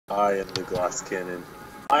I am the glass cannon.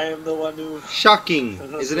 I am the one who... Shocking,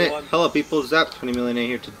 isn't it? Hello people, Zap 20 million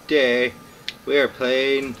here today. We are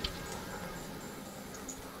playing...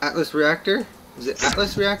 Atlas Reactor? Is it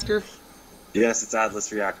Atlas Reactor? Yes, it's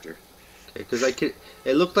Atlas Reactor. Okay, because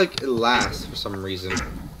it looked like it lasts for some reason.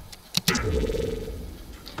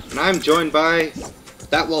 And I'm joined by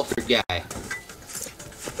ThatWalfordGuy.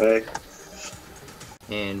 Hey.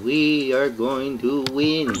 And we are going to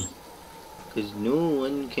win. Because no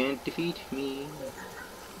one can defeat me.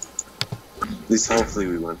 At least hopefully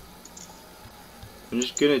we win. I'm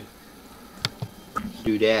just gonna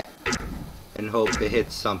do that and hope it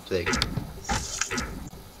hits something.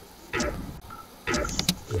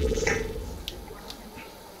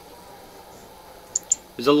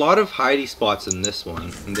 There's a lot of hidey spots in this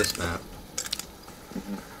one, in this map.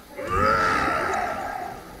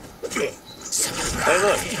 Hey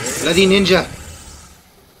look! Bloody ninja!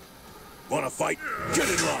 Wanna fight? Get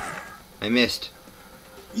in line! I missed.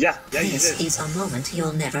 Yeah, you This did. is a moment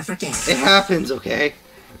you'll never forget. It happens, okay?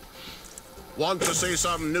 Want to see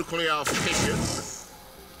some nuclear fission?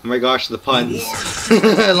 Oh my gosh, the puns.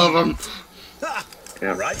 I love them.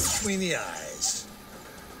 Yeah. Right between the eyes.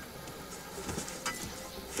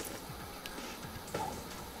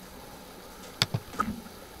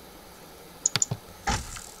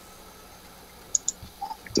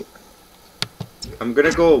 I'm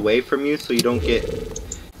gonna go away from you so you don't get...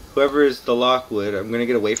 Whoever is the Lockwood, I'm gonna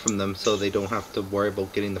get away from them so they don't have to worry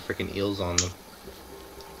about getting the freaking eels on them.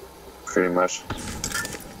 Pretty much.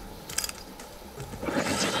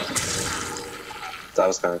 That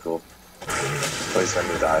was kind of cool. Place for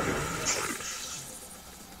me to die.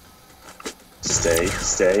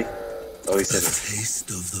 Stay. Oh, he said it. Taste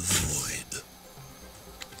of the void.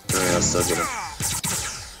 Oh, I'll still get him.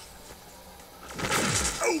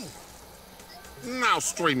 Oh! Now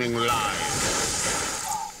streaming live.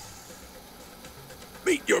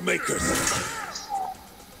 Meet your makers.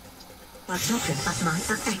 A token of my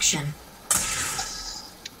affection.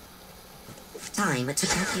 Time to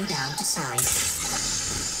cut you down to size.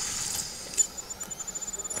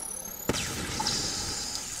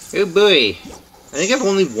 Oh boy! I think I've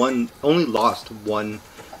only lost one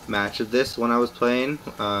match of this when I was playing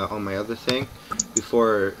on my other thing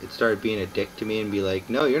before it started being a dick to me and be like,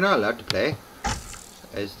 no, you're not allowed to play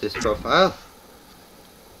as this profile.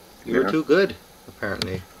 You're too good,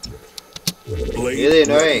 apparently. Really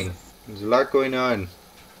annoying. There's a lot going on.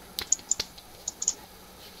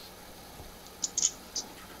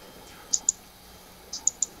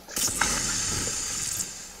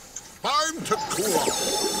 Time to cool off.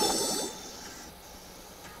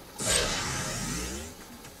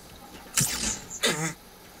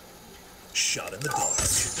 Shot in the dark.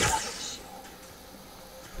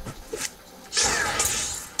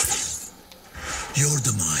 Your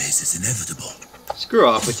demise is inevitable. Screw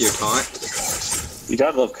off with your taunt. You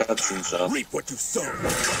gotta love cutscenes though. Reap what you sow.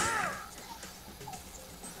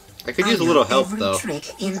 I could use a little help though.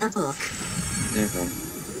 Trick in the book.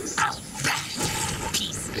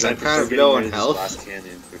 Because I'm kind of low on health. Glass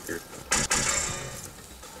cannon quicker.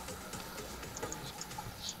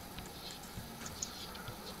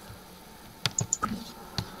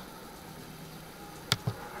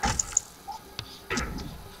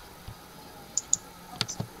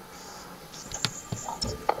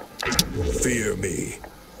 Fear me.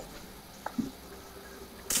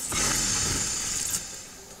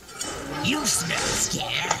 You smell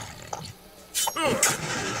scared.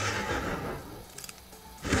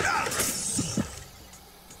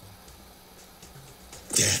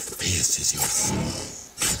 Death pierces your soul.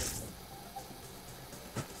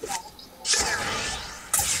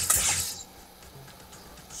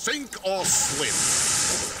 Sink or swim.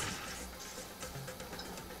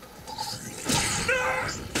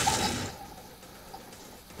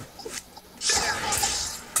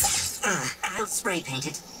 I'll spray paint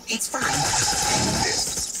it. It's fine.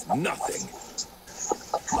 This is nothing.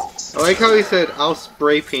 I like how he said, I'll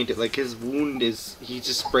spray paint it. Like his wound is, he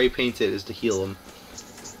just spray paints it is to heal him.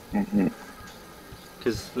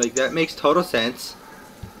 Because, like, that makes total sense.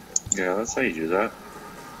 Yeah, that's how you do that.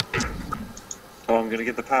 Oh, I'm gonna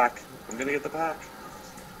get the pack.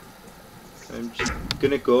 I'm just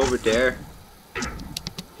gonna go over there.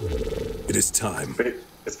 It is time.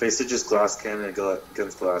 It's basically just glass cannon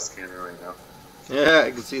against glass cannon right now. Yeah,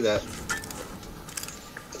 I can see that.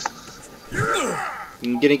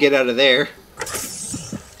 I'm gonna get out of there.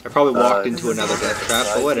 I probably walked into another death trap,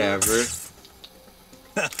 but whatever.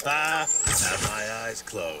 Have my eyes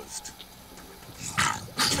closed.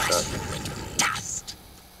 Dust.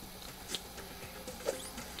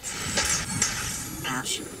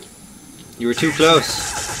 Ouch. You were too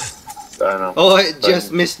close. I know. Oh, it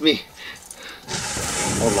just missed me.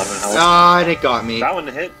 11 health. Ah, and it got me. That one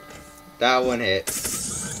hit. That one hit.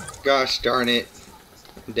 Gosh darn it.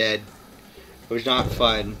 I'm dead. It was not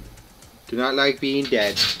fun. Do not like being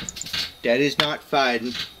dead. Dead is not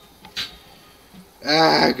fun.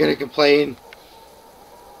 Ah, I'm gonna complain.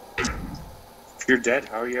 If you're dead,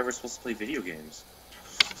 how are you ever supposed to play video games?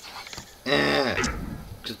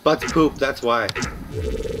 Just butts poop, that's why.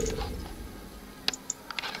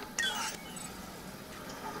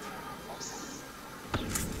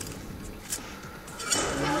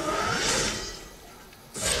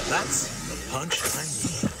 That's the punch I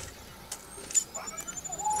need.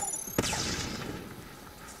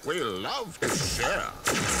 We love to share.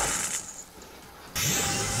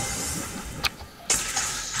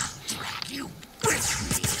 Drag you with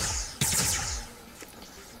me.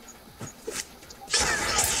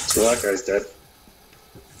 So that guy's dead.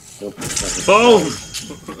 Nope. Boom!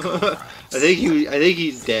 I think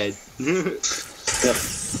he's dead. Yep.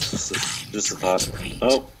 Just a thought.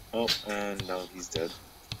 Oh, and no, he's dead.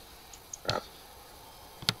 Crap.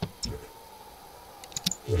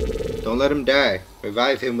 Don't let him die.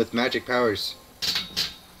 Revive him with magic powers.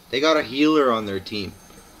 They got a healer on their team.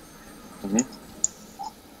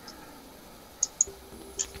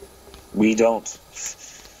 We don't.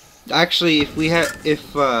 Actually, if we had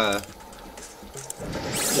the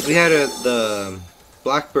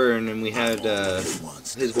Blackburn and we had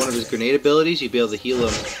one of his grenade abilities, you'd be able to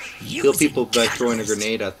heal people by throwing a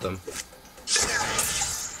grenade at them.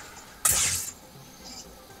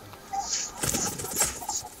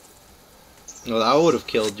 Well, that would have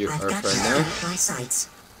killed our friend there.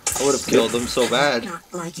 I would have killed him so bad. Not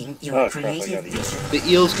liking your creative vision. The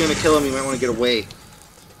eel's gonna kill him. You might want to get away.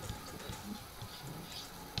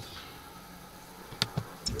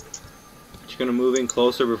 Just gonna move in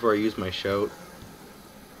closer before I use my shout.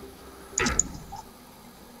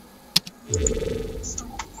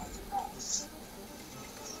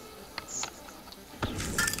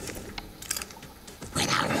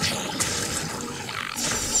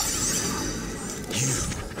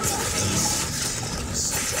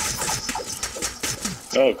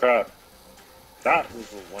 Oh crap. That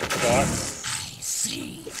was a one shot.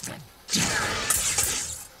 See the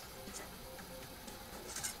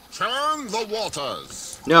Turn the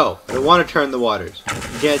waters. No, I don't want to turn the waters.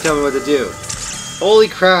 You can't tell me what to do. Holy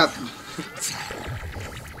crap!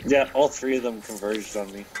 Yeah, all three of them converged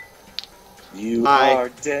on me. You Hi. are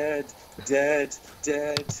dead, dead,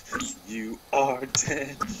 dead. You are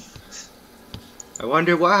dead. I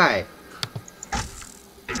wonder why.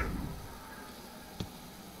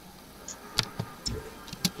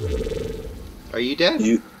 Are you dead?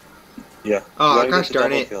 Yeah. Oh, You gotta gosh get the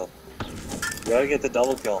darn double it. kill. You gotta get the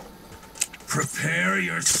double kill. Prepare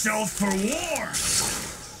yourself for war!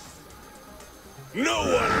 No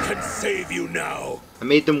one can save you now! I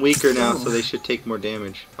made them weaker now, so they should take more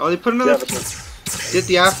damage. Oh, they put another... Yeah, but Did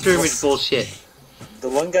the after image bullshit. the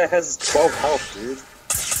one guy has 12 health, dude.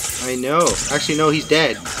 I know. Actually, no, he's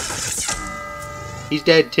dead. He's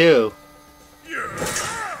dead too.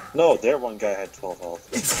 No, their one guy had 12 health.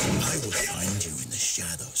 I will find you in the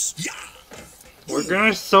shadows. We're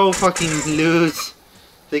gonna so fucking lose.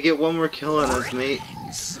 They get one more kill on us, mate.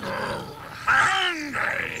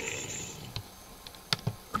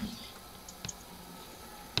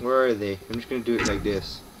 Where are they? I'm just gonna do it like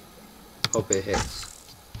this. Hope it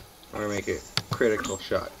hits. I'm gonna make it critical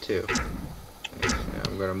shot too. And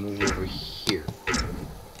I'm gonna move over here.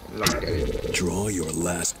 Look at it. Draw your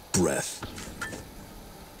last breath.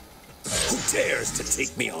 Who dares to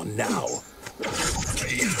take me on now?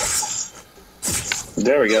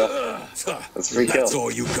 There we go. That's free kill. That's all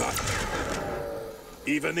you got.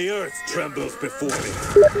 Even the earth trembles before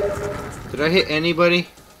me. Did I hit anybody?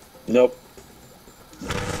 Nope.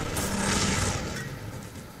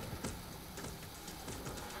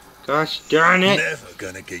 Gosh darn it! Never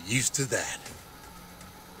gonna get used to that.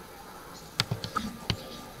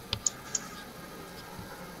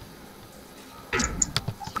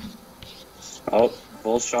 Oh,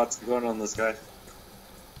 both shots going on this guy.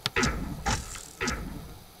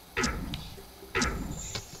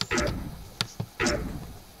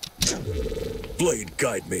 Blade,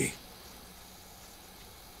 guide me.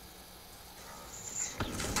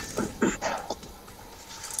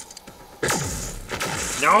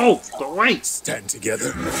 No! Go away! Stand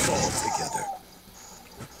together, fall together.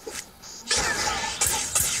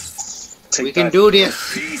 Take We can that. do this!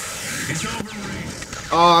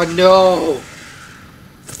 Oh no!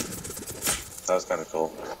 That was kind of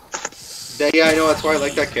cool. Yeah, I know, that's why I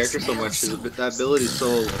like that character so much. That ability is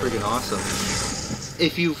so friggin' awesome.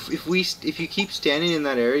 if you keep standing in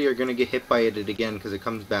that area, you're gonna get hit by it again because it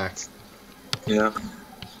comes back. Yeah.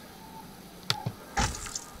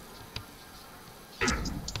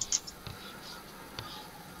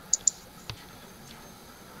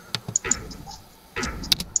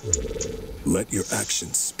 Let your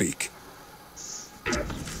actions speak.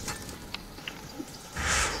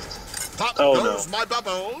 Pop Oh, goes no. my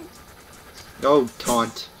bubble. Oh,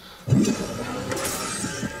 taunt.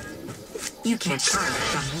 You can't hide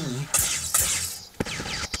from me.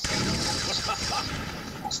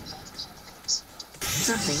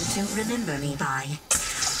 Something to remember me by.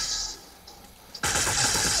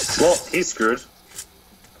 Well, he's screwed.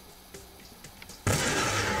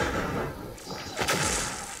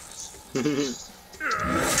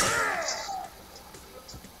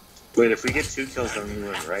 Wait, if we get 2 kills, then we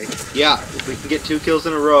win, right? Yeah, if we can get 2 kills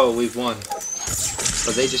in a row, we've won.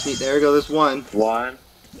 But they just need. There we go. There's one. One.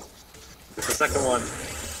 It's the second one.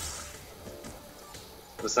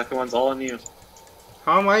 The second one's all on you.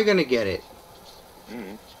 How am I gonna get it?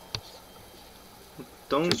 Mm.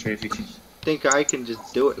 Don't Just if you can. think I can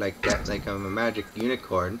just do it like that, like I'm a magic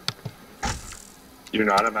unicorn. You're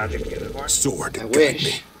not a magic unicorn? Sword. I guide wish.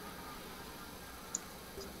 me.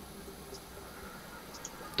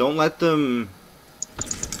 Don't let them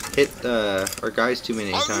hit our guys too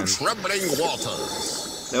many times. Untrembling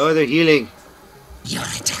waters. No, they're healing. Your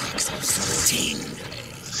attacks are so tingling.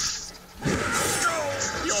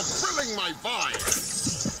 You're filling my vibe.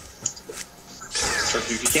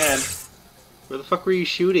 Just if you can. Where the fuck were you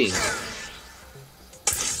shooting?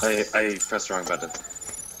 I pressed the wrong button.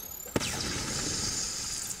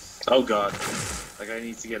 Oh god. That guy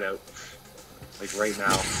needs to get out. Like right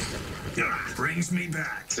now. Brings me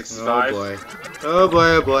back. 65. Oh boy. Oh boy,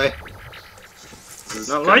 oh boy. This is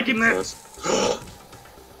Not gonna liking be that. close.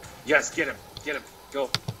 Yes, get him. Get him. Go.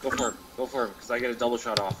 Go for him. Go for him. Because I get a double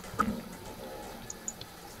shot off.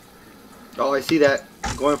 Oh, I see that.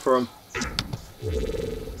 I'm going for him.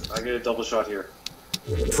 I get a double shot here.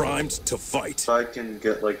 Primed to fight. If I can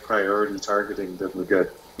get like priority targeting, then we're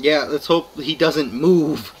good. Yeah, let's hope he doesn't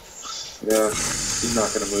move. Yeah, he's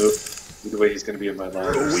not gonna move. Either way, he's gonna be in my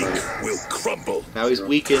line. The So. weak will crumble. Now he's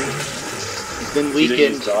weakened. He's been He didn't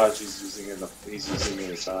use weakened. dodge. He's using it in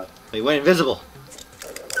his side. He went invisible.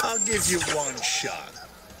 I'll give you one shot.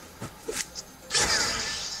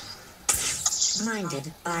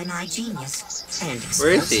 Blinded by my genius and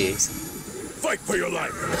Where is he? explosives. Fight for your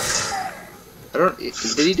life. I don't. Did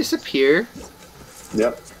he disappear?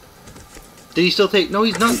 Yep. Did he still take? No,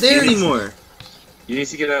 he's not there anymore. You need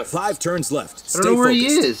to get out. 5 turns left. I don't know where he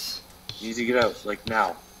is. You need to get out, like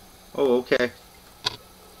now. Oh, okay.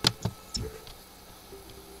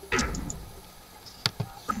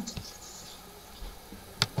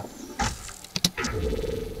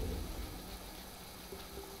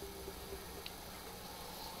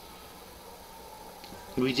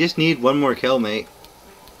 We just need one more kill, mate.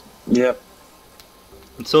 Yep.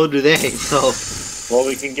 And so do they, so... Well,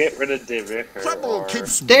 we can get rid of the Reactor. Trouble Or...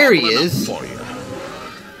 keeps There he bubbling up is. for you.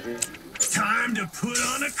 Time to put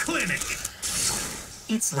on a clinic.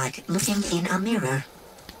 It's like looking in a mirror.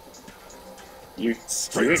 You can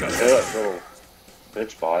kill that little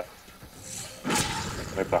bitch bot.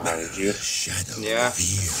 Right behind you. Shadow. Yeah.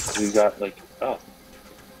 You got like, oh.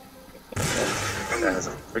 That has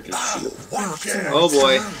a freaking shield. Oh,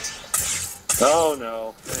 boy. Oh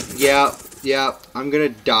no. Yeah, I'm gonna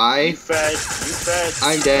die. You fed. You fed.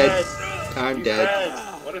 I'm you dead. fed, I'm you dead.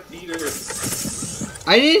 fed. What a feeder.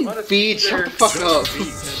 I didn't What a feed, shut feeder. the fuck up.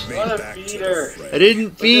 What a feeder. I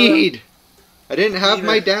didn't feed. I didn't have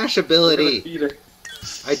my dash Look at the ability. feeder.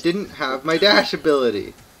 I didn't have my dash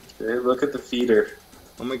ability. Hey, look at the feeder.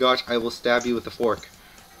 Oh my gosh, I will stab you with a fork.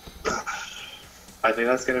 I think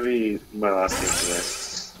that's gonna be my last game today.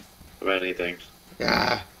 Of anything.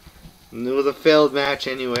 Yeah. And it was a failed match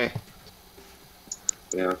anyway.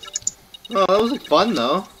 Yeah. Oh, that was fun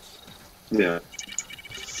though. Yeah.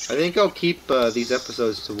 I think I'll keep these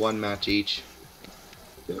episodes to one match each.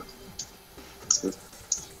 That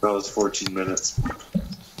was 14 minutes.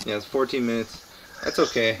 Yeah, it's 14 minutes. That's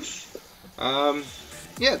okay.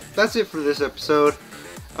 Yeah, that's it for this episode.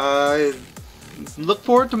 Look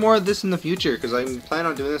forward to more of this in the future, because I plan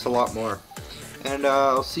on doing this a lot more. And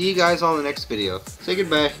I'll see you guys on the next video. Say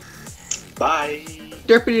goodbye. Bye.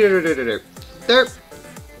 Derp.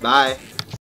 Bye.